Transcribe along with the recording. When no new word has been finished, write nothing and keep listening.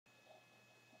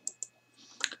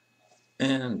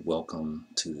And welcome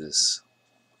to this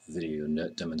video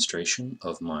demonstration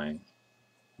of my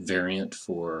variant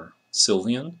for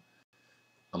Sylvion.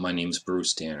 My name is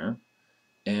Bruce Danner,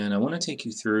 and I want to take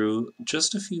you through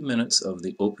just a few minutes of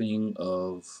the opening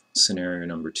of scenario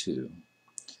number 2.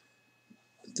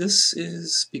 This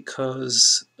is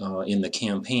because in the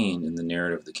campaign, in the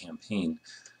narrative of the campaign,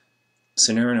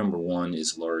 scenario number 1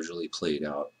 is largely played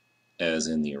out as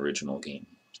in the original game.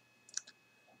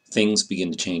 Things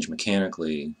begin to change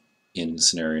mechanically in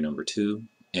scenario number 2,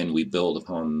 and we build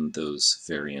upon those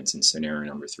variants in scenario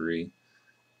number 3,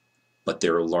 but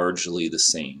they're largely the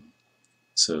same.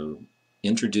 So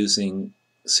introducing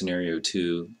scenario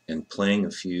 2 and playing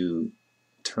a few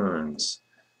turns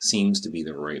seems to be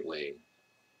the right way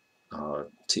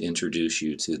to introduce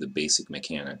you to the basic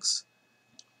mechanics.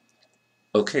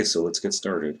 Okay, so let's get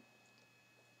started.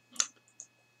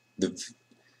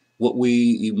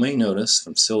 You may notice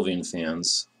from Sylvion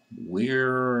fans,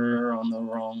 we're on the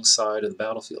wrong side of the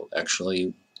battlefield.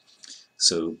 Actually,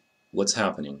 so what's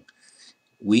happening?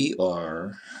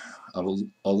 I'll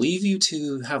leave you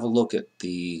to have a look at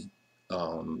the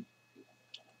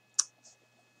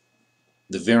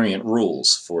variant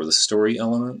rules for the story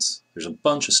elements. There's a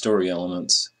bunch of story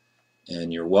elements,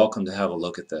 and you're welcome to have a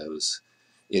look at those.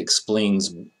 It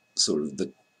explains sort of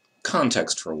the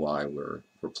context for why we're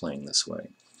playing this way.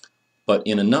 But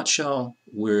in a nutshell,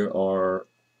 we are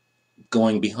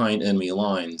going behind enemy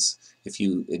lines. If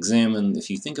you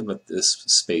think about this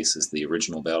space as the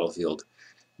original battlefield,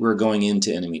 we're going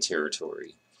into enemy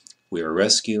territory. We are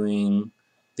rescuing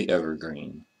the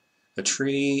Evergreen, a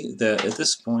tree that at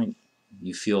this point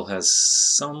you feel has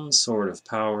some sort of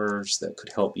powers that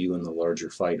could help you in the larger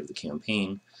fight of the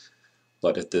campaign,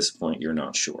 but at this point you're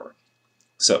not sure.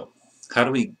 So, how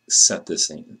do we set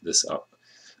this up?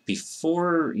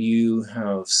 Before you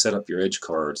have set up your edge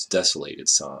card's desolated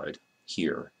side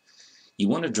here, you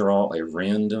want to draw a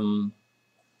random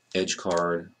edge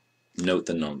card, note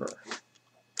the number.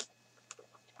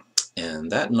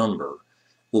 And that number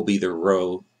will be the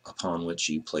row upon which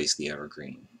you place the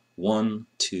Evergreen. 1,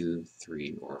 2,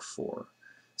 3, or 4.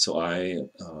 So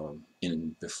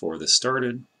before this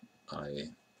started, I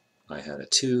had a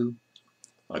 2.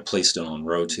 I placed it on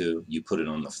row 2. You put it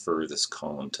on the furthest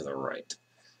column to the right.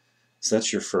 So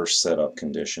that's your first setup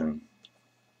condition.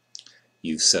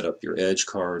 You've set up your edge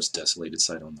cards, desolated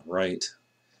side on the right.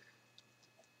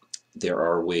 There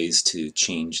are ways to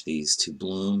change these to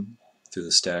bloom through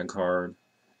the stag card.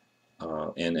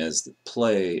 And as we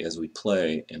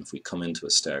play, and if we come into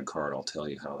a stag card, I'll tell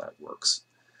you how that works.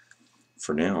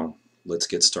 For now, let's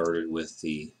get started with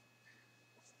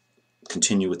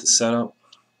continue with the setup.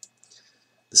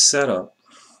 The setup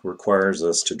requires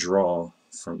us to draw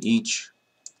from each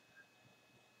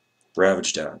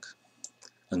Ravage deck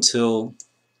until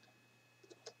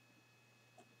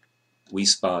we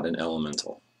spot an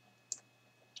elemental.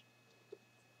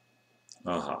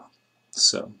 Aha.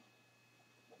 So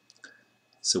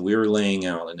we're laying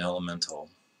out an elemental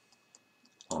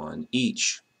on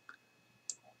each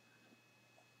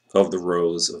of the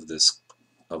rows of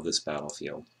this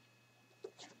battlefield.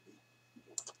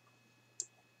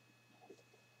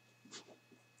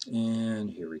 And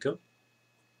here we go.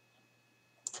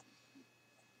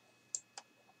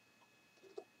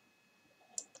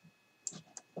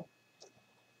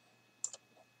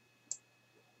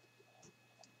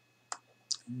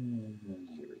 And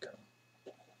here we go.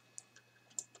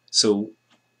 So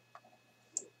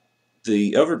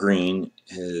the Evergreen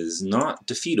is not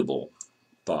defeatable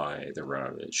by the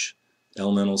Ravage.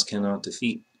 Elementals cannot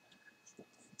defeat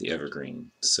the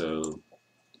Evergreen, so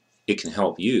it can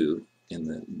help you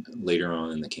later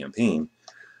on in the campaign,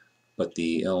 but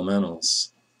the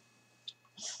Elementals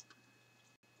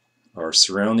are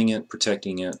surrounding it,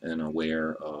 protecting it, and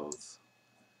aware of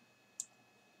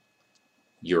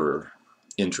your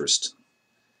interest.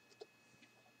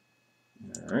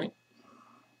 Alright,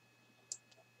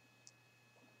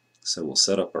 so we'll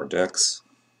set up our decks,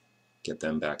 get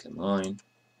them back in line.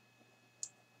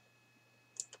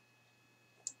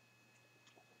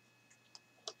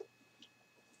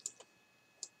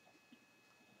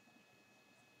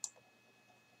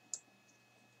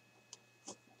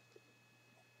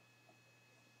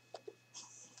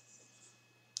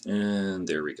 And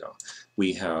there we go.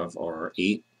 We have our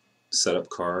 8 setup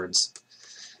cards.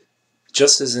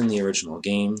 Just as in the original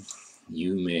game,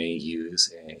 you may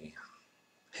use a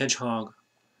hedgehog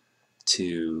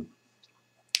to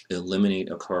eliminate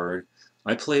a card.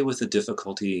 I play with a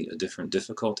different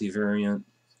difficulty variant.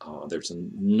 There's a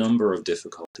number of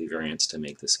difficulty variants to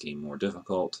make this game more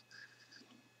difficult.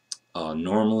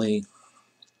 Normally,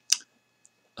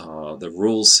 The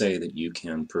rules say that you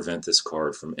can prevent this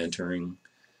card from entering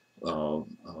a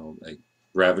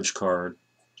Ravage card,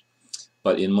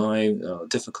 but in my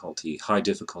high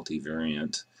difficulty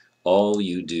variant, all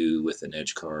you do with an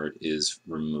edge card is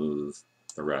remove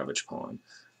the Ravage pawn.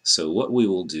 So what we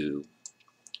will do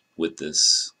with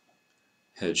this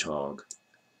hedgehog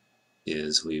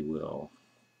is we will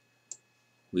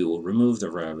remove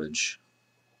the Ravage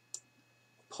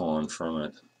pawn from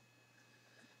it,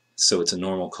 so it's a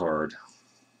normal card.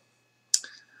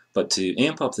 But to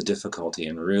amp up the difficulty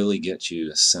and really get you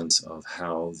a sense of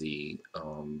how the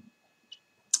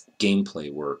gameplay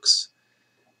works,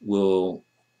 we'll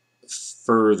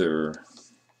further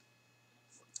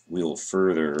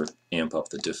amp up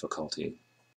the difficulty.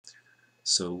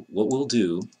 So what we'll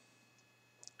do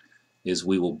is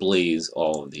we will blaze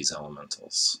all of these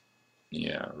elementals.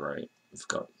 Yeah, right. We've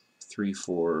got 3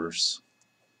 4s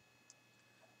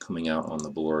coming out on the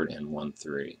board and 1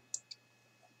 3.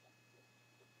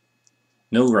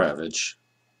 No Ravage,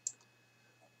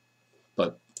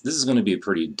 but this is going to be a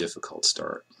pretty difficult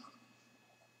start.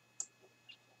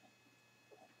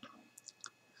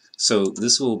 So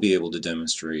this will be able to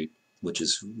demonstrate, which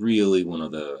is really one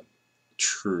of the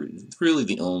really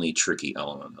the only tricky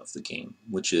element of the game,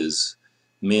 which is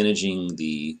managing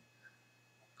the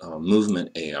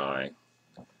movement AI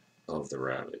of the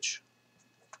Ravage.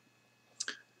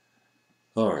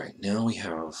 Alright, now we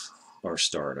have our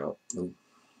startup. Ooh,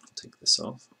 take this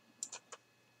off.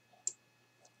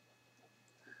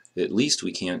 At least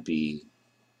we can't be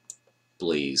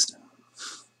blazed.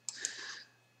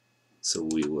 So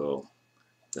we will,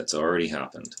 that's already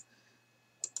happened.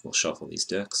 We'll shuffle these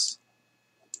decks.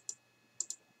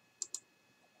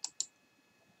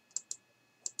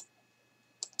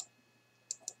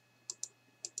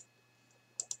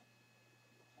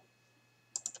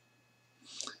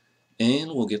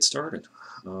 And we'll get started.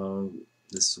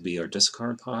 This will be our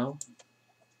discard pile.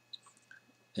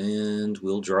 And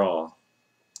we'll draw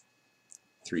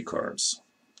 3 cards.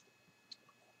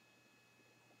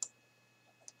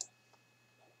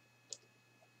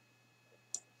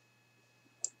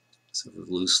 So we're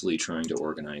loosely trying to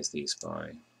organize these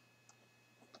by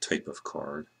type of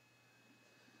card.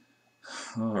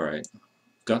 Alright,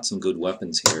 got some good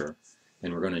weapons here,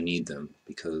 and we're going to need them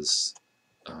because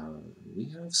we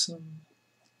have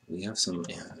some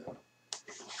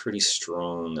pretty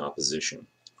strong opposition.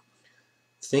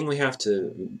 The thing we have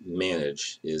to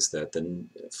manage is that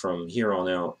from here on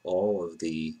out, all of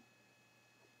the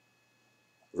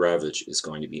Ravage is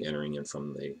going to be entering in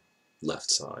from the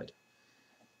left side.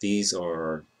 These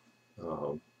are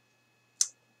the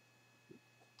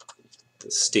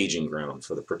staging ground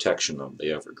for the protection of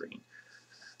the Evergreen.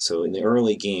 So in the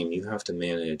early game, you have to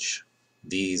manage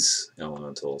these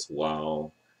elementals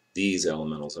while these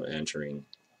elementals are entering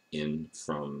in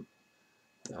from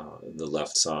the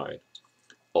left side.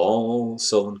 All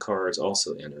Sylvan cards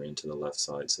also enter into the left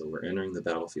side, so we're entering the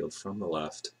battlefield from the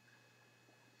left.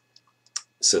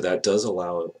 So that does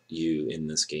allow you in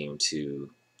this game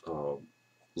to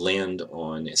land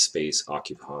on a space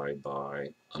occupied by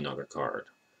another card.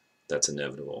 That's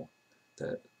inevitable.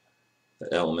 That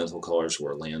the elemental colors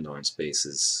will land on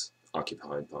spaces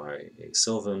occupied by a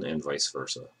Sylvan and vice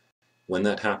versa. When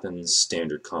that happens,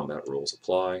 standard combat rules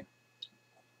apply.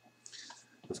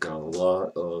 We've got a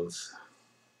lot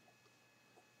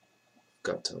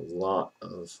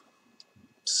of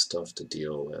stuff to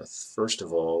deal with. First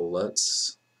of all,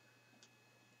 let's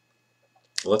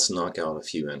knock out a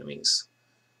few enemies.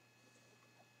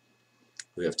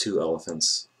 We have 2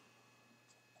 elephants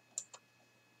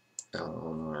out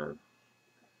on our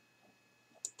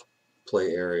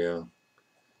play area.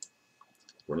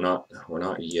 We're not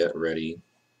yet ready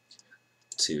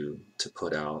to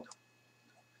put out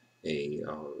a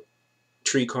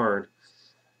tree card.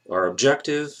 Our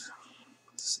objective,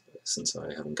 since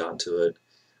I haven't gotten to it,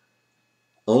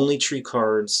 only tree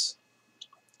cards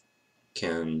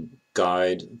can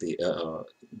guide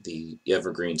the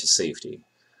Evergreen to safety.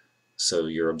 So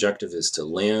your objective is to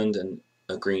land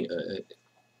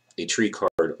a tree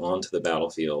card onto the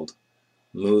battlefield,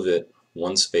 move it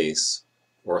 1 space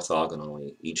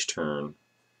orthogonally each turn,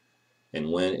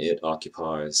 and when it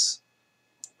occupies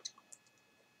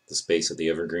the space of the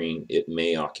Evergreen, it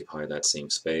may occupy that same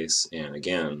space, and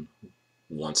again,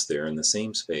 once they're in the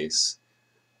same space,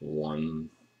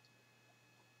 1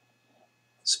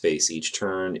 space each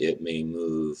turn, it may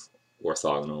move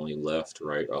orthogonally left,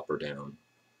 right, up, or down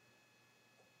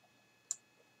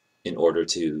in order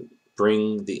to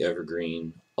bring the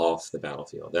Evergreen off the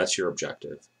battlefield. That's your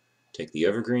objective. Take the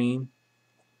Evergreen,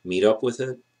 meet up with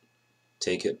it,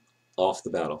 take it off the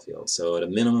battlefield. So at a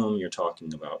minimum, you're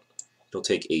talking about, it'll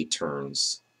take 8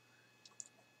 turns,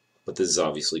 but this is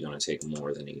obviously going to take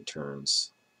more than 8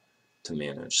 turns to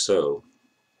manage. So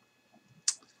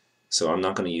I'm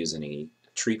not going to use any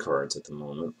tree cards at the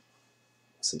moment,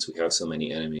 since we have so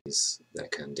many enemies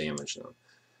that can damage them.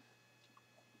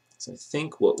 So I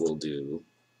think what we'll do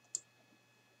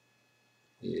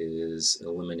is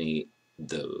eliminate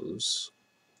those.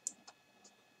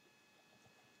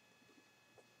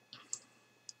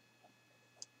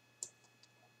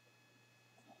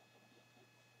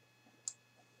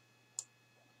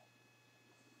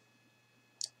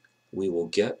 We will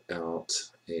get out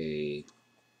a,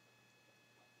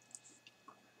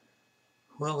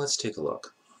 well, let's take a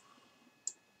look.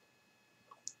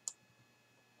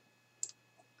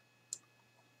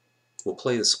 We'll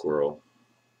play the squirrel.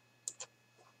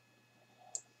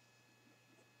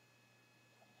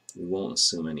 We won't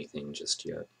assume anything just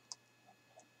yet.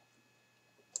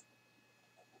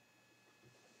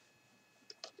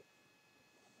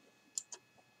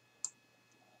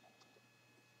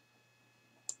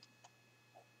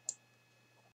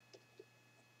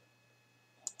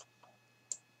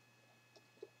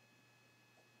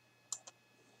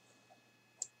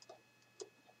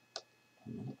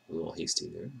 A little hasty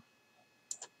there.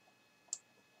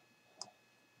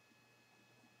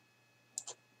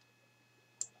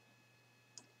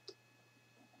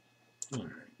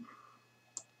 Alright.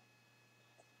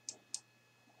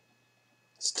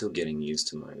 Still getting used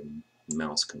to my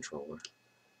mouse controller.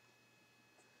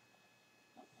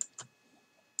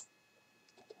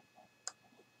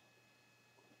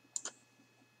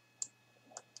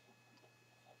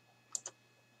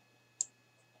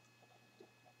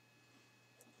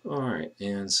 Alright,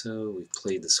 and so we've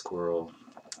played the squirrel,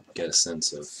 get a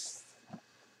sense of,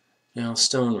 now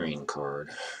Stone Rain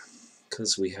card,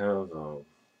 because we have a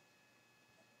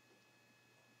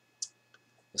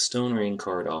Stone Rain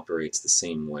card operates the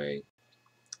same way.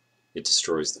 It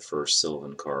destroys the first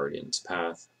Sylvan card in its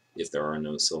path. If there are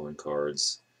no Sylvan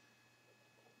cards,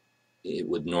 it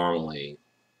would normally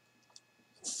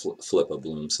flip a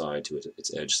bloom side to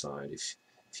its edge side. If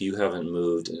you haven't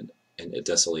moved a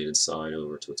desolated side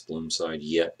over to its bloom side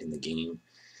yet in the game,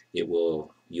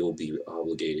 you'll be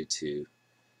obligated to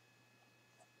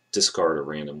discard a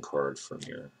random card from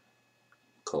your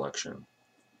collection.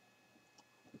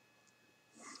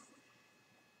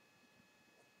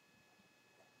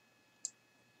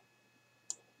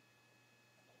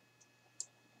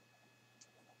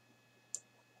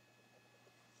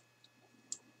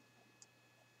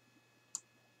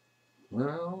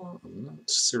 Well, I'm not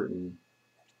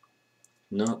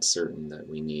certain that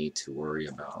we need to worry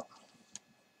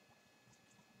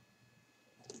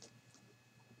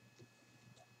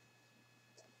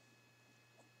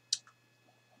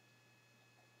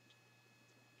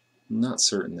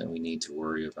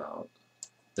about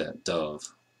that dove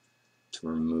to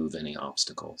remove any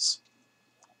obstacles.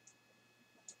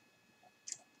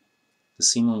 The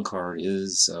Simon card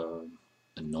is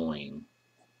annoying,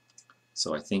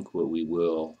 so I think we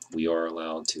are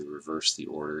allowed to reverse the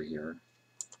order here.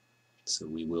 So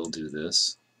we will do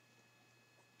this.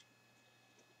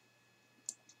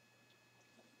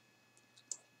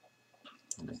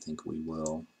 And I think we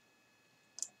will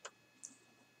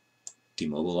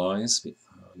demobilize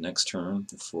next turn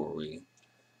before we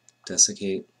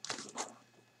desiccate.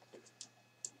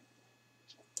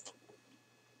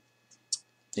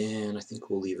 And I think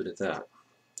we'll leave it at that.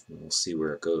 And we'll see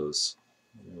where it goes.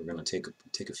 We're going to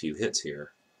take a few hits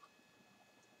here.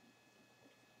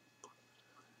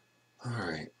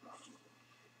 Alright.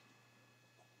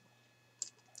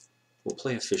 We'll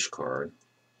play a fish card,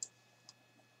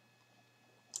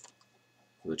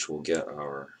 which will get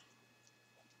our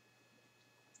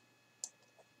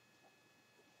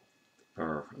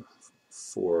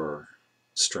 4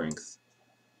 strength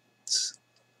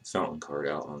fountain card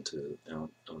out onto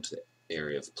the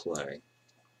area of play.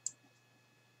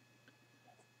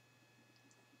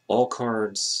 All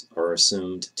cards are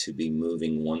assumed to be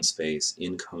moving 1 space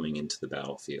incoming into the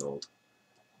battlefield.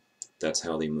 That's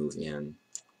how they move in.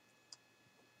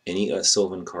 Any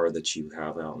Sylvan card that you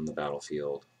have out in the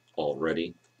battlefield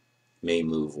already may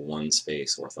move 1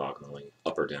 space orthogonally,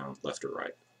 up or down, left or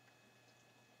right.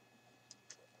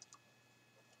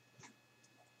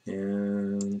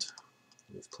 And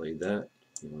we've played that.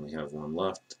 We only have 1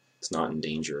 left. It's not in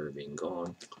danger of being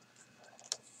gone.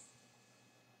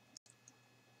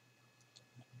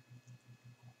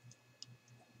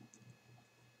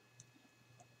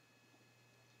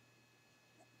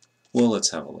 Well,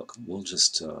 let's have a look. We'll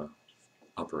just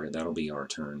operate. That'll be our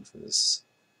turn for this.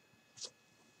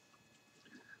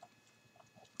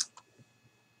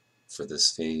 for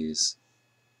this phase.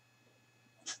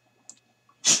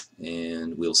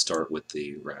 And we'll start with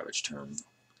the Ravage turn.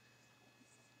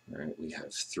 Alright, we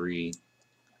have 3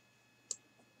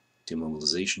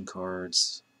 demobilization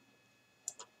cards.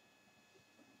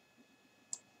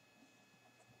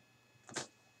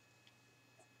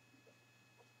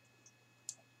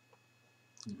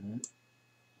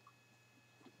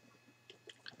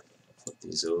 Flip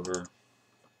these over,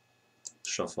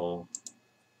 shuffle.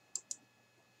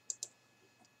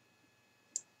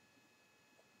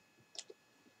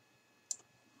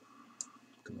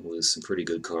 Gonna lose some pretty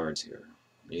good cards here.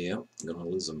 Yep, I'm gonna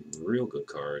lose some real good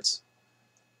cards.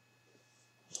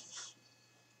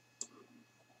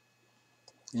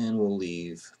 And we'll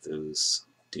leave those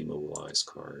demobilized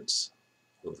cards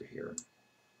over here.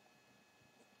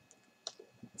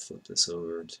 Flip this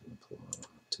over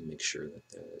to make sure that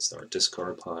that is our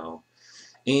discard pile.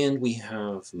 And we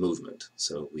have movement.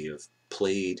 So we have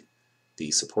played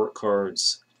the support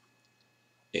cards.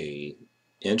 A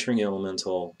entering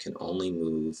elemental can only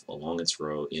move along its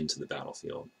row into the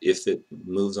battlefield. If it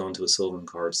moves onto a Sylvion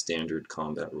card, standard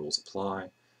combat rules apply,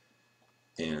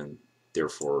 and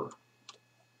therefore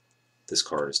this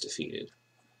card is defeated.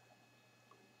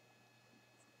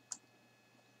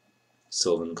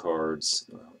 Sylvion cards,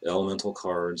 elemental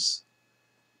cards,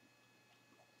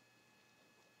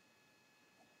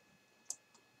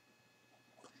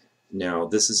 now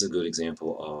this is a good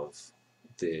example of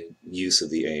the use of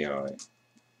the AI.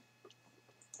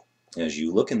 As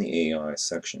you look in the AI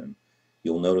section,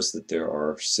 you'll notice that there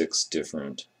are 6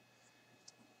 different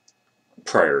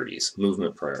priorities,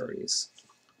 movement priorities.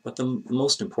 But the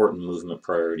most important movement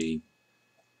priority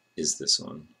is this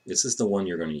one. This is the one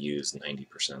you're going to use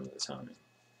 90% of the time,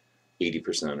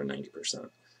 80% or 90%.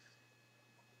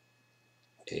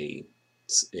 A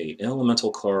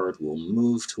elemental card will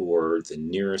move toward the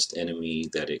nearest enemy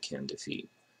that it can defeat.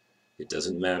 It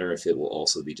doesn't matter if it will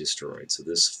also be destroyed. So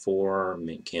this 4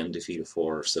 can defeat a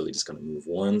 4, so it's going to move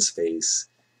 1 space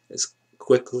as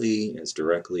quickly, as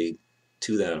directly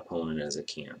to that opponent as it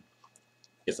can.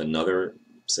 If another,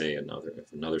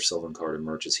 if another Sylvion card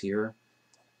emerges here,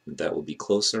 that will be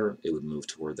closer, it would move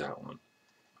toward that one.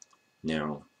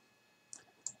 Now,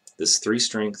 this 3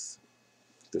 strength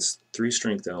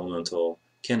elemental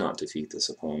cannot defeat this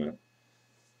opponent.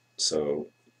 So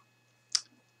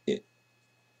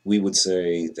we would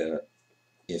say that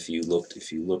if you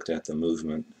looked at the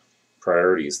movement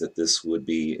priorities, that this would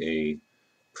be a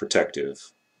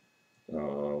protective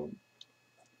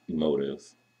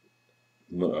motive.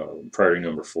 Priority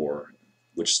number 4,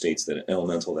 which states that an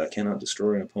elemental that cannot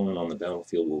destroy an opponent on the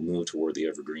battlefield will move toward the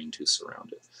Evergreen to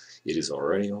surround it. It is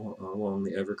already along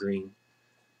the Evergreen.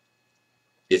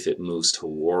 If it moves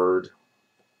toward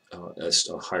a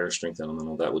higher strength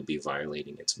elemental, that would be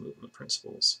violating its movement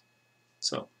principles.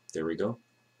 So there we go.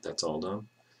 That's all done.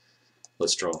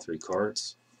 Let's draw 3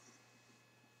 cards.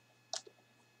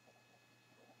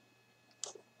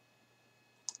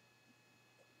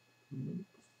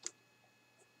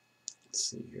 Let's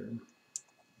see here.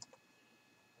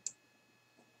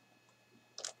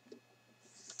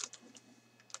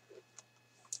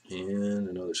 And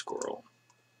another squirrel.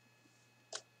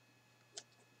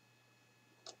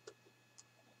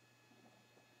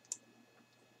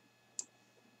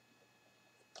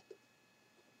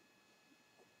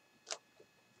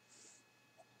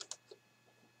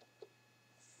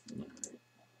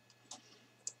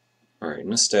 Alright,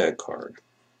 and a stag card.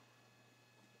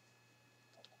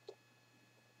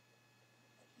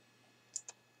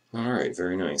 Alright,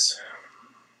 very nice.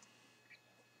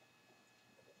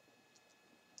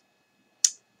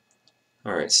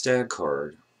 Alright, stag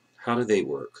card. How do they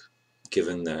work,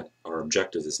 given that our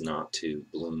objective is not to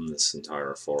bloom this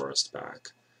entire forest back?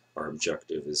 Our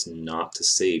objective is not to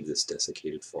save this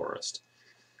desiccated forest.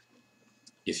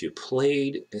 If you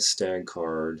played a stag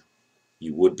card,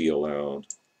 you would be allowed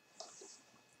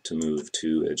to move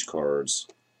 2 edge cards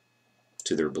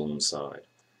to their bloom side.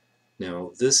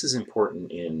 Now, this is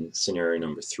important in scenario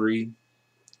number 3,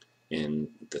 in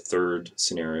the 3rd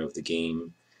scenario of the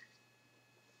game.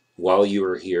 While you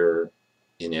are here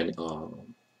in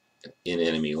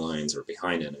enemy lines or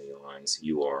behind enemy lines,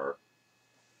 you are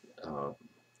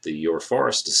your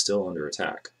forest is still under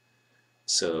attack.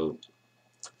 So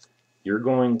you're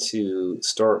going to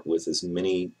start with as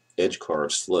many edge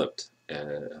cards flipped,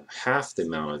 half the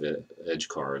amount of edge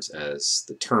cards as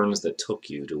the turns that took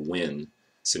you to win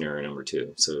scenario number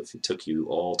 2. So if it took you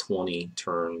all 20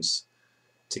 turns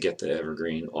to get the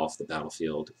Evergreen off the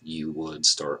battlefield, you would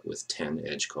start with 10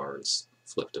 edge cards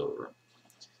flipped over.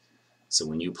 So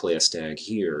when you play a stag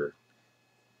here,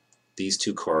 these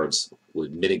 2 cards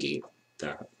would mitigate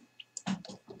that.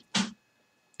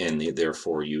 and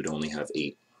therefore you'd only have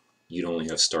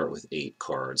start with 8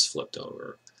 cards flipped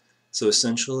over. So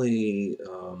essentially,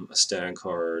 a stag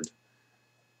card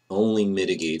only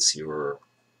mitigates your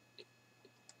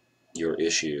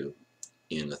issue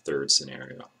in the third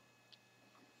scenario.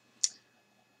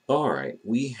 Alright,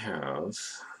 we have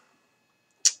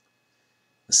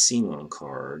a Sylvion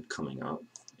card coming up,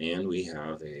 and we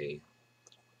have a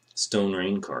Stone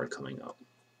Rain card coming up.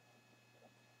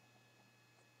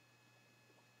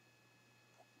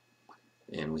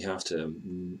 And we're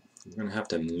going to have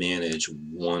to manage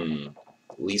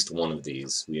at least one of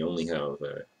these. We only have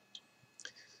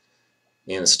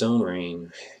and a Stone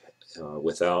Rain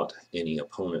without any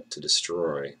opponent to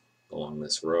destroy along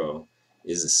this row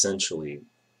is essentially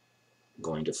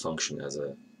going to function as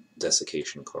a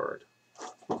desiccation card.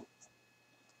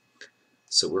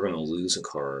 So we're going to lose a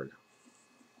card.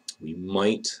 We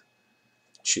might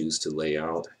choose to lay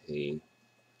out a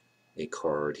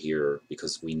card here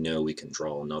because we know we can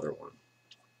draw another one,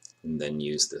 and then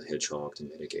use the hedgehog to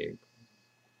mitigate.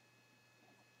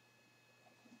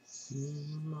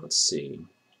 Let's see.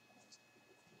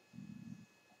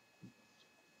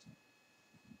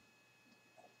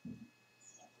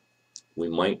 We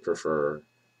might prefer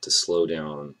to slow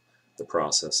down the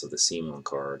process of the Sylvion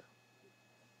card.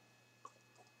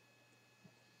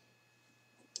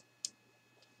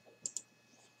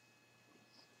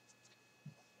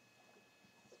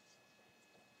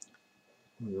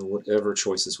 Whatever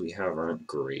choices we have aren't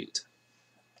great.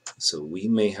 So we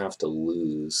may have to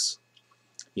lose.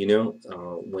 You know,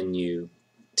 when you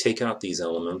take out these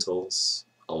elementals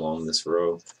along this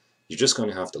row, you're just going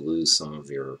to have to lose some of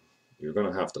your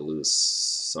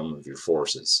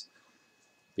forces,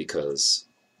 because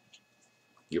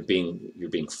you're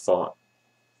being fought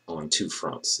on two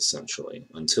fronts essentially.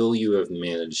 Until you have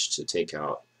managed to take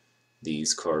out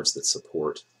these cards that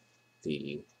support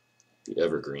the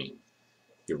Evergreen,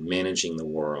 you're managing the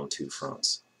war on two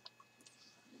fronts.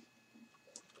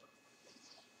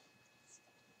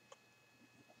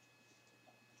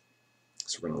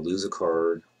 So we're going to lose a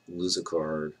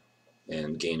card,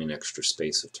 and gain an extra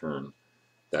space of turn.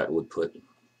 That would bring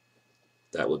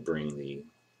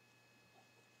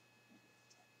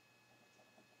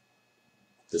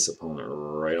this opponent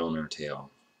right on their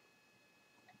tail.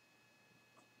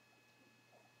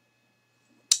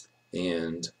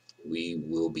 And we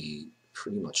will be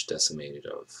pretty much decimated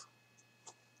of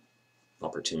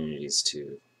opportunities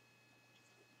to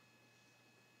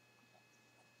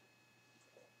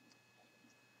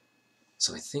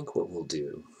So I think what we'll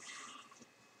do,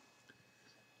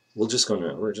 we're just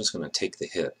gonna take the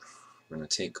hit. We're gonna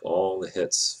take all the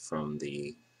hits from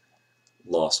the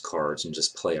lost cards and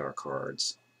just play our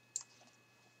cards.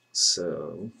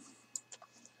 So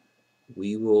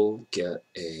we will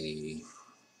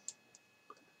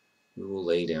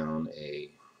lay down a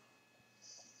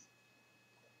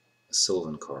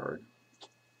Sylvion card.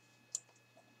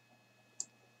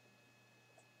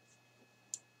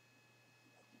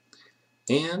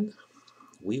 And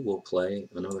we will play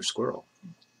another squirrel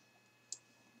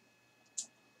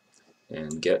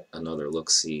and get another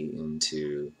look-see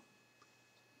into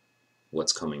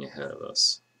what's coming ahead of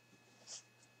us.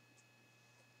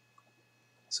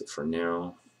 So for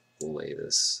now, we'll lay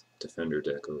this defender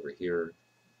deck over here.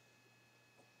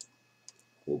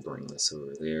 We'll bring this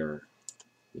over there,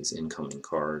 these incoming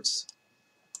cards.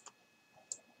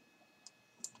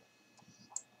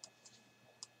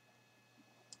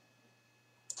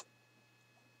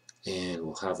 And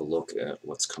we'll have a look at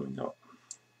what's coming up.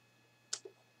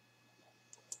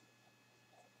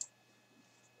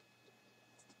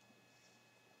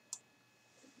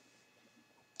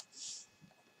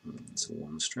 It's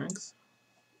 1 strength.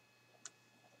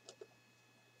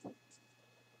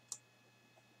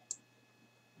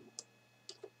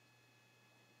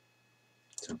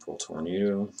 Temporal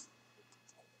Tornado.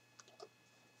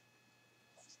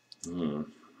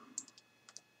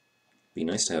 Be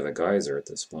nice to have a geyser at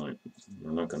this point.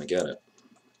 We're not going to get it.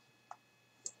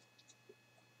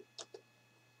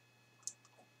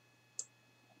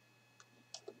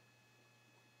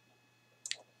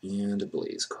 And a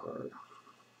Blaze card.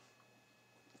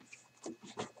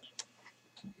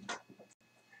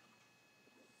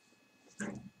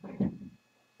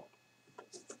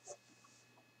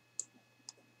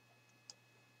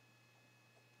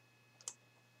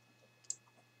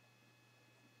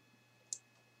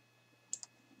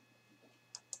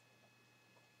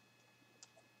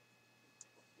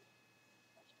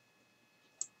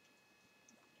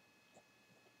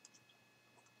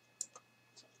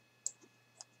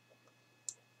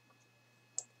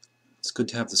 it's good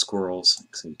to have the squirrels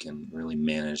so you can really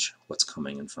manage what's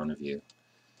coming in front of you.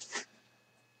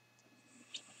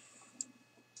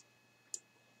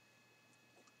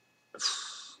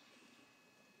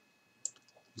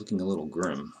 Looking a little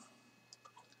grim.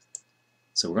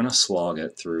 So we're going to slog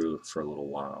it through for a little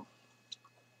while.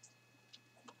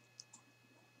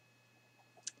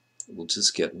 We'll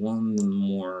just get one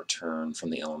more turn from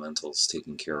the elementals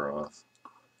taken care of.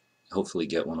 Hopefully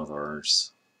get one of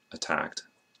ours attacked.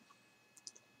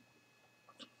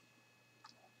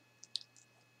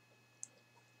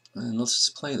 And let's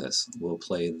just play this. We'll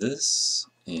play this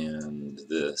and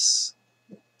this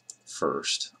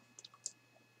first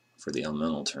for the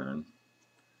elemental turn.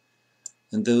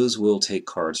 And those will take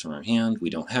cards from our hand. We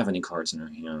don't have any cards in our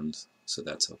hand, so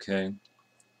that's okay.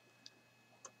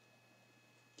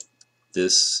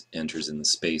 This enters in the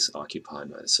space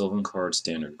occupied by the Sylvion card.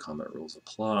 Standard combat rules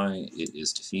apply. It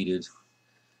is defeated.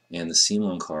 And the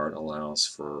Sylvion card allows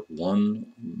for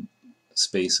one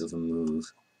space of a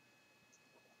move.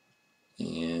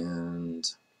 And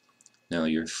now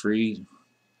you're free.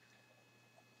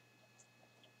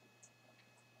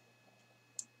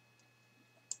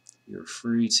 You're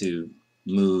free to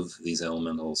move these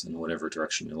elementals in whatever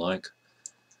direction you like.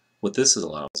 What this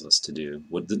allows us to do,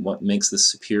 what makes this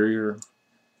superior,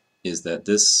 is that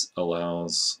this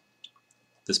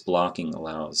blocking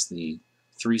allows the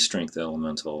 3 strength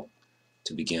elemental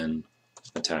to begin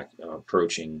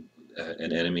approaching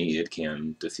an enemy it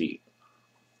can defeat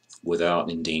without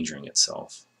endangering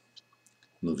itself,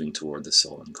 moving toward the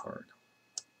Sylvion card.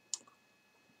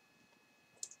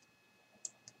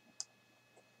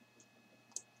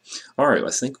 Alright, I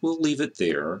think we'll leave it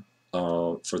there.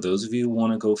 For those of you who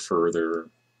want to go further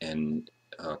and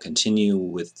continue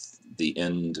with the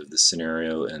end of the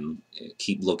scenario and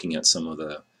keep looking at some of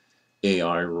the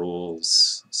AI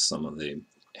rules, some of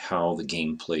how the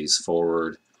game plays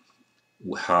forward,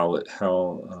 how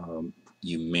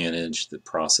you manage the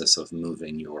process of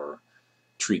moving your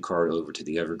tree card over to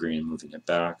the Evergreen and moving it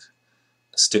back.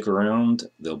 Stick around,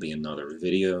 there'll be another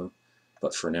video.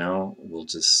 But for now, we'll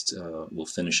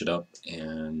finish it up,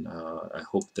 and I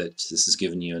hope that this has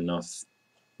given you enough,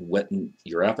 whetted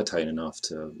your appetite enough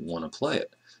to want to play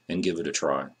it and give it a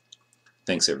try.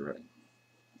 Thanks, everybody.